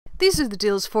These are the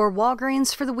deals for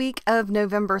Walgreens for the week of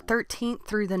November 13th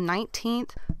through the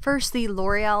 19th. First, the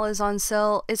L'Oreal is on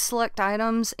sale. Its select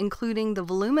items, including the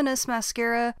Voluminous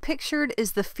Mascara. Pictured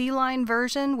is the Feline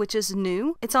version, which is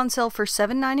new. It's on sale for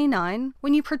 $7.99.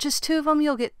 When you purchase 2 of them,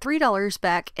 you'll get $3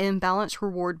 back in balance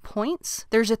reward points.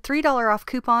 There's a $3 off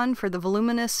coupon for the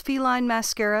Voluminous Feline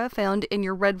Mascara found in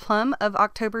your Red Plum of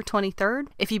October 23rd.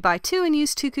 If you buy 2 and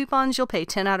use 2 coupons, you'll pay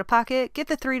 $10 out of pocket, get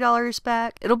the $3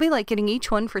 back. It'll be like getting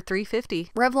each one for $3.50.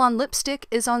 Revlon lipstick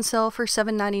is on sale for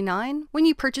 $7.99. When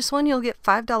you purchase one, you'll get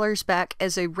 $5 back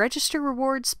as a register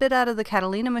reward spit out of the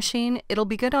Catalina machine. It'll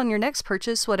be good on your next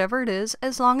purchase, whatever it is,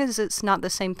 as long as it's not the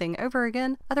same thing over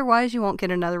again. Otherwise, you won't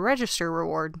get another register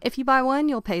reward. If you buy one,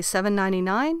 you'll pay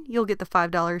 $7.99. You'll get the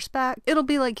 $5 back. It'll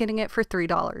be like getting it for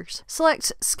 $3.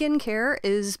 Select skincare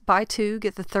is buy 2,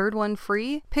 get the third one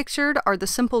free. Pictured are the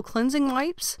Simple Cleansing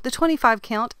Wipes. The 25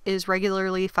 count is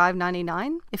regularly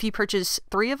 $5.99. If you purchase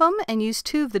 3 of them and use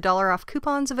 2 of the $1 off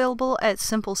coupons available at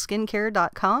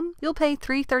simpleskincare.com, you'll pay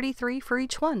 $3.33 for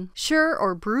each one. Sure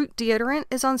or Brute deodorant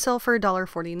is on sale for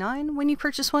 $1.49. When you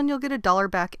purchase one, you'll get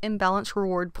 $1 back in balance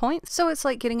reward points, so it's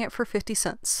like getting it for 50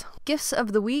 cents. Gifts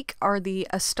of the week are the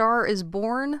A Star is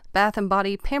Born Bath &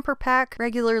 Body Pamper Pack,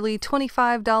 regularly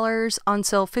 $25, on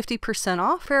sale 50%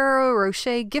 off. Ferrero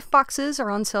Rocher gift boxes are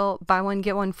on sale buy one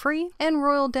get one free, and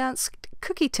Royal Dance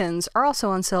cookie tins are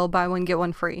also on sale buy one get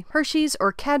one free. Hershey's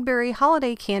or Cadbury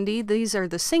holiday candy, these are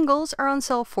the singles, are on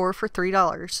sale 4 for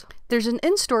 $3. There's an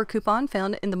in-store coupon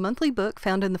found in the monthly book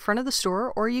found in the front of the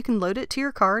store, or you can load it to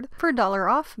your card for $1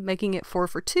 off, making it 4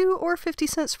 for 2 or 50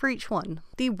 cents for each one.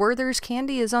 The Werther's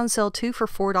candy is on sale 2 for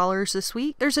 $4 this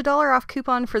week. There's a $1 off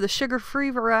coupon for the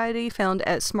sugar-free variety found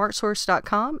at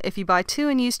smartsource.com. If you buy 2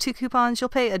 and use 2 coupons, you'll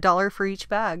pay $1 for each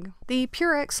bag. The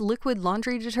Purex liquid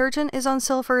laundry detergent is on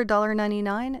sale for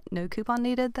 $1.99. No coupon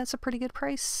needed. That's a pretty good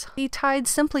price. The Tide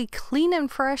Simply Clean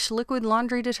and Fresh liquid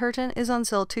laundry detergent is on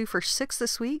sale 2 for $6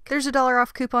 this week. There's a $1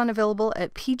 off coupon available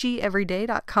at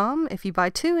pgeveryday.com. If you buy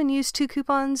 2 and use 2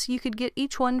 coupons, you could get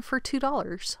each one for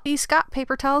 $2. The Scott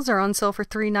paper towels are on sale for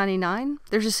 $3.99.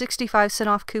 There's a 65-cent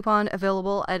off coupon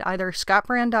available at either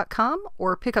scottbrand.com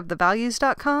or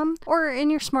pickupthevalues.com or in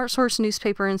your SmartSource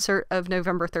newspaper insert of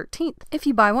November 13th. If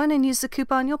you buy one and use the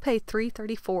coupon, you'll pay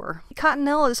 $3.34.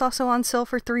 Cottonelle is also on sale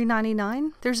for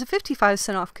 $3.99. There's a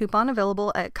 55-cent off coupon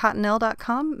available at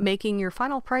cottonelle.com, making your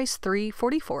final price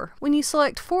 $3.44. When you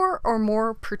select 4 or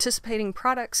more participating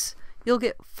products, you'll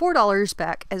get $4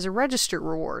 back as a register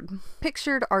reward.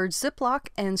 Pictured are Ziploc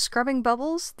and Scrubbing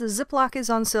Bubbles. The Ziploc is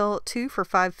on sale 2 for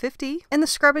 $5.50, and the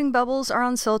Scrubbing Bubbles are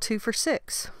on sale 2 for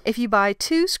 $6. If you buy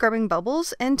 2 Scrubbing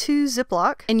Bubbles and 2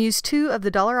 Ziploc and use 2 of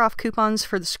the $1 off coupons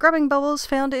for the Scrubbing Bubbles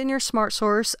found in your Smart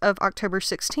Source of October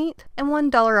 16th, and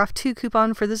 $1 off 2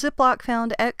 coupon for the Ziploc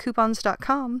found at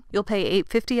coupons.com, you'll pay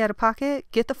 $8.50 out of pocket,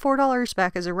 get the $4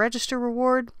 back as a register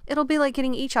reward. It'll be like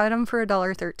getting each item for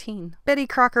 $1.13. Betty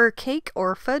Crocker cake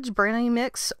or fudge brownie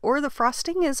mix or the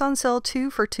frosting is on sale 2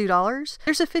 for $2.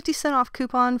 There's a 50-cent off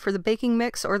coupon for the baking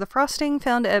mix or the frosting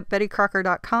found at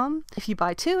bettycrocker.com. If you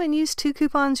buy 2 and use 2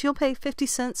 coupons, you'll pay 50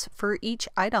 cents for each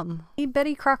item. The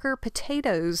Betty Crocker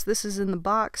potatoes, this is in the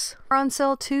box, are on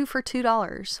sale 2 for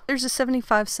 $2. There's a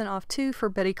 75-cent off 2 for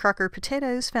Betty Crocker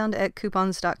potatoes found at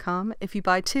coupons.com. If you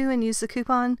buy 2 and use the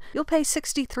coupon, you'll pay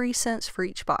 63 cents for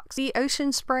each box. The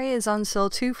Ocean Spray is on sale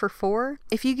 2 for $4.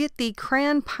 If you get the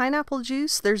Cran Pineapple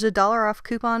juice, there's a $1 off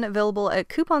coupon available at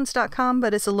coupons.com,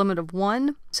 but it's a limit of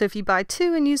 1. So if you buy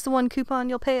 2 and use the 1 coupon,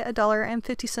 you'll pay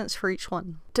 $1.50 for each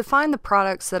one. To find the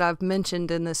products that I've mentioned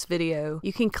in this video,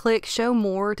 you can click Show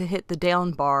More to hit the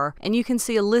down bar, and you can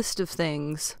see a list of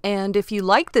things. And if you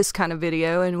like this kind of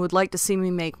video and would like to see me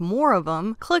make more of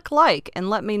them, click like and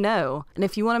let me know. And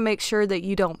if you want to make sure that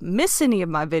you don't miss any of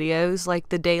my videos, like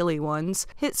the daily ones,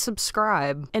 hit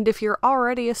subscribe. And if you're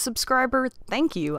already a subscriber, thank you.